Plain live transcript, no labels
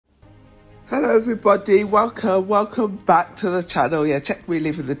Hello everybody, welcome back to the channel. Yeah, check me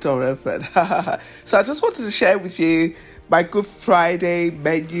leaving the door open. So I just wanted to share with you my Good Friday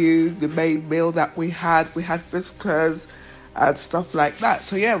menu, the main meal that we had. We had visitors and stuff like that.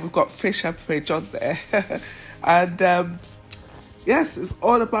 So yeah, we've got fish and Frejon there. And yes, it's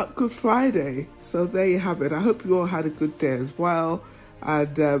all about Good Friday. So there you have it. I hope you all had a good day as well.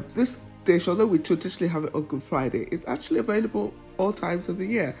 And this dish, although we traditionally have it on Good Friday, it's actually available all times of the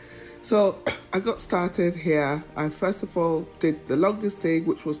year. So I got started here. I first of all did the longest thing,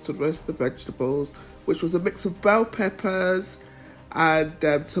 which was to roast the vegetables, which was a mix of bell peppers and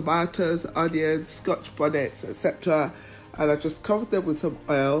tomatoes, onions, scotch bonnets, etc. And I just covered them with some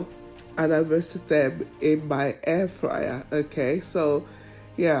oil and I roasted them in my air fryer. Okay, so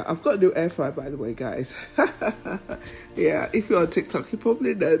yeah, I've got a new air fryer, by the way, guys. Yeah, if you're on TikTok, you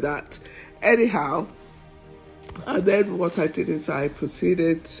probably know that. Anyhow, and then what I did is I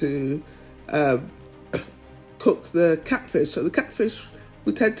proceeded to cook the catfish. So the catfish,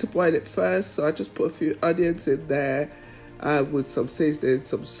 we tend to boil it first. So I just put a few onions in there with some seasoning,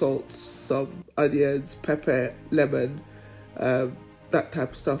 some salt, some onions, pepper, lemon, that type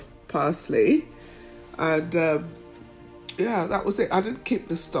of stuff, parsley. And yeah, that was it. I didn't keep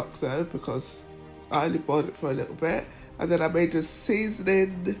the stock though because I only boiled it for a little bit. And then I made a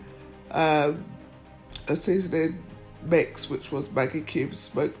seasoning mix, which was Maggi cubes,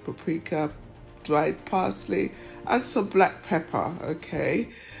 smoked paprika, dried parsley, and some black pepper. Okay,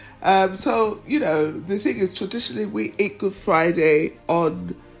 so you know the thing is, traditionally we eat Good Friday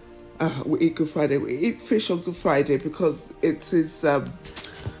on we eat fish on Good Friday because it is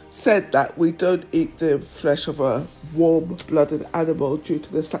said that we don't eat the flesh of a warm-blooded animal due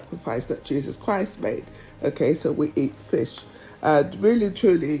to the sacrifice that Jesus Christ made. Okay, so we eat fish. And really and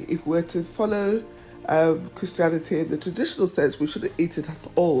truly, if we're to follow Christianity in the traditional sense, we shouldn't eat it at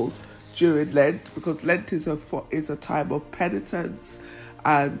all during Lent, because Lent is a time of penitence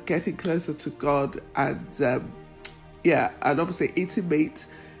and getting closer to God. And yeah, and obviously eating meat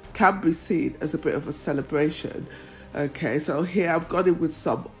can be seen as a bit of a celebration. Okay, so here I've got it with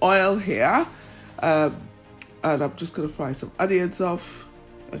some oil here, and I'm just going to fry some onions off.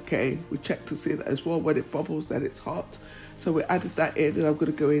 Okay, we check to see that as well. When it bubbles, then it's hot. So we added that in, and I'm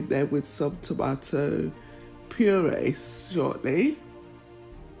going to go in there with some tomato puree shortly.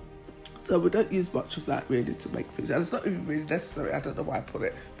 So we don't use much of that really to make fish, and it's not even really necessary. I don't know why I put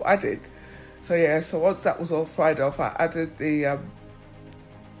it, but I did. So yeah, so once that was all fried off, I added the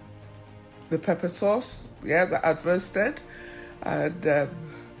pepper sauce, yeah, that I'd roasted, and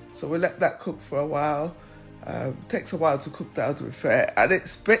so we let that cook for a while. Takes a while to cook that, to be fair, and it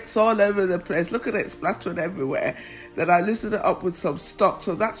spits all over the place. Look at it, splattering everywhere. Then I loosened it up with some stock.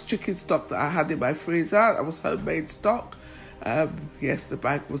 So that's chicken stock that I had in my freezer. That was homemade stock. Yes, the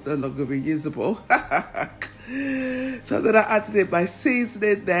bag was no longer reusable. So then I added in my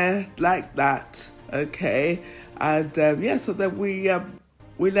seasoning there, like that. Okay, and yeah, so then we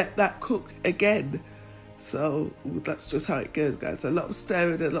let that cook again. So that's just how it goes, guys. A lot of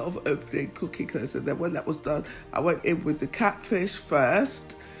stirring, a lot of opening, cooking close. And then when that was done, I went in with the catfish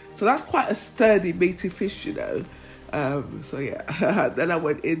first. So that's quite a sturdy, meaty fish, you know. So yeah, then I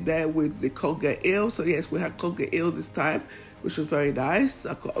went in there with the conger eel. So yes, we had conger eel this time, which was very nice.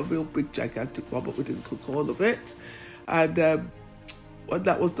 I got a real big, gigantic one, but we didn't cook all of it. And when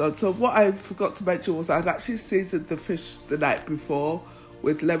that was done, so what I forgot to mention was I'd actually seasoned the fish the night before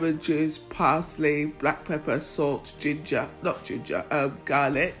with lemon juice, parsley, black pepper, salt,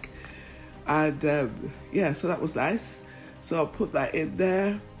 garlic. And yeah, so that was nice. So I'll put that in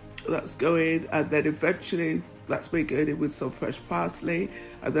there. That's going, and then eventually that's me going in with some fresh parsley,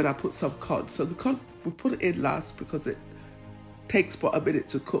 and then I put some cod. So the cod, we put it in last because it takes about a minute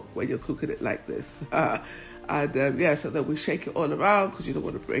to cook when you're cooking it like this. And yeah, so then we shake it all around because you don't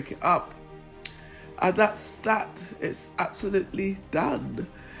want to break it up. And that's that. It's absolutely done.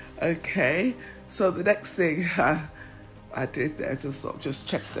 Okay, so the next thing I did there, just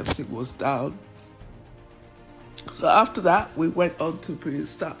checked everything was down. So after that, we went on to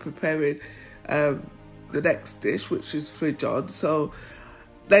start preparing the next dish, which is Frejon. So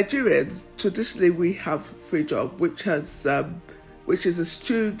Nigerians, traditionally we have Frejon, which is a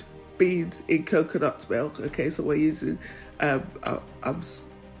stewed beans in coconut milk. Okay, so we're using I'm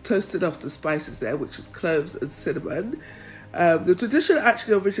toasted off the spices there, which is cloves and cinnamon. The tradition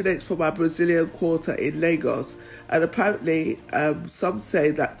actually originates from our Brazilian quarter in Lagos, and apparently some say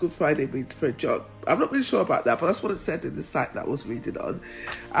that Good Friday means Frejon. I'm not really sure about that, but that's what it said in the site that I was reading on.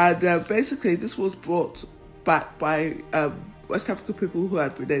 And basically this was brought back by West African people who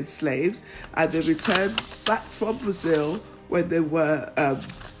had been enslaved, and they returned back from Brazil when they were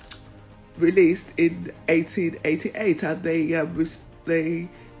released in 1888, and they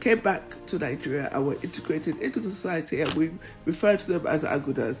came back to Nigeria and were integrated into the society, and we refer to them as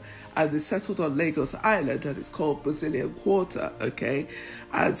Agudas, and they settled on Lagos Island, and it's called Brazilian Quarter, okay?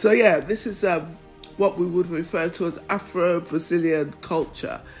 And so yeah, this is what we would refer to as Afro-Brazilian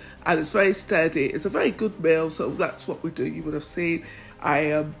culture, and it's very sturdy. It's a very good meal, so that's what we do. You would have seen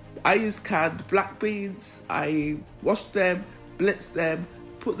I used canned black beans. I washed them, blitzed them,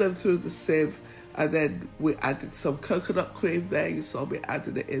 put them through the sieve, and then we added some coconut cream there. You saw me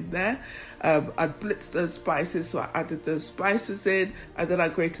adding it in there. I blitzed those spices, so I added those spices in, and then I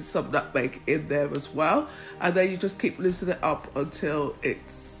grated some nutmeg in there as well. And then you just keep loosening it up until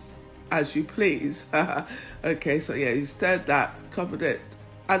it's as you please. Okay, so yeah, you stirred that, covered it,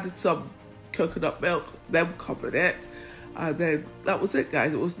 added some coconut milk, then covered it. And then that was it,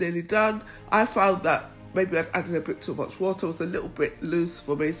 guys. It was nearly done. I found that maybe I'd added a bit too much water. It was a little bit loose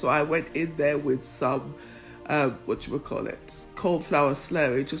for me, so I went in there with some, corn flour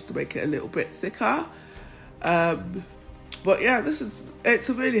slurry, just to make it a little bit thicker. But yeah, it's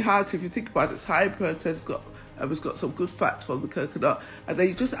a really hearty. If you think about it, it's high in protein. It's got some good fats from the coconut, and then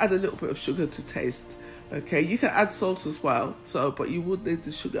you just add a little bit of sugar to taste. Okay, you can add salt as well, but you would need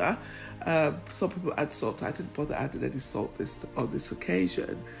the sugar. Some people add salt. I didn't bother adding any salt on this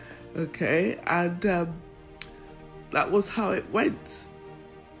occasion. Okay, and that was how it went.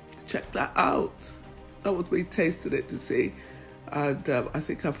 Check that out. That was me tasting it to see, and I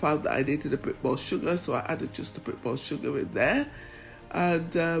think I found that I needed a bit more sugar, so I added just a bit more sugar in there,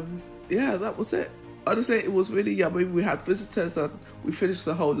 and yeah, that was it. Honestly, it was really yummy. We had visitors and we finished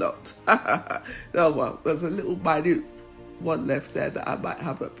the whole lot. Oh well, there's a little minute one left there that I might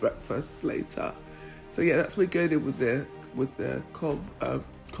have at breakfast later. So yeah, that's me going in with the cornflour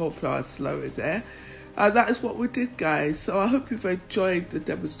slurry there. And that is what we did, guys. So I hope you've enjoyed the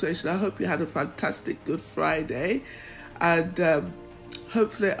demonstration. I hope you had a fantastic Good Friday. And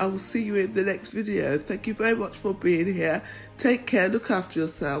hopefully I will see you in the next video. Thank you very much for being here. Take care, look after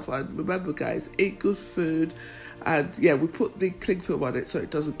yourself, and remember, guys, eat good food. And yeah, we put the cling film on it so it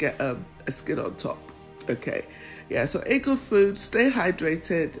doesn't get a skin on top. Okay, yeah, so eat good food, stay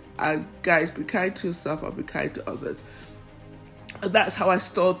hydrated, and guys, be kind to yourself and be kind to others. And that's how I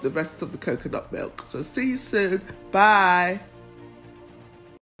stored the rest of the coconut milk. So see you soon. Bye.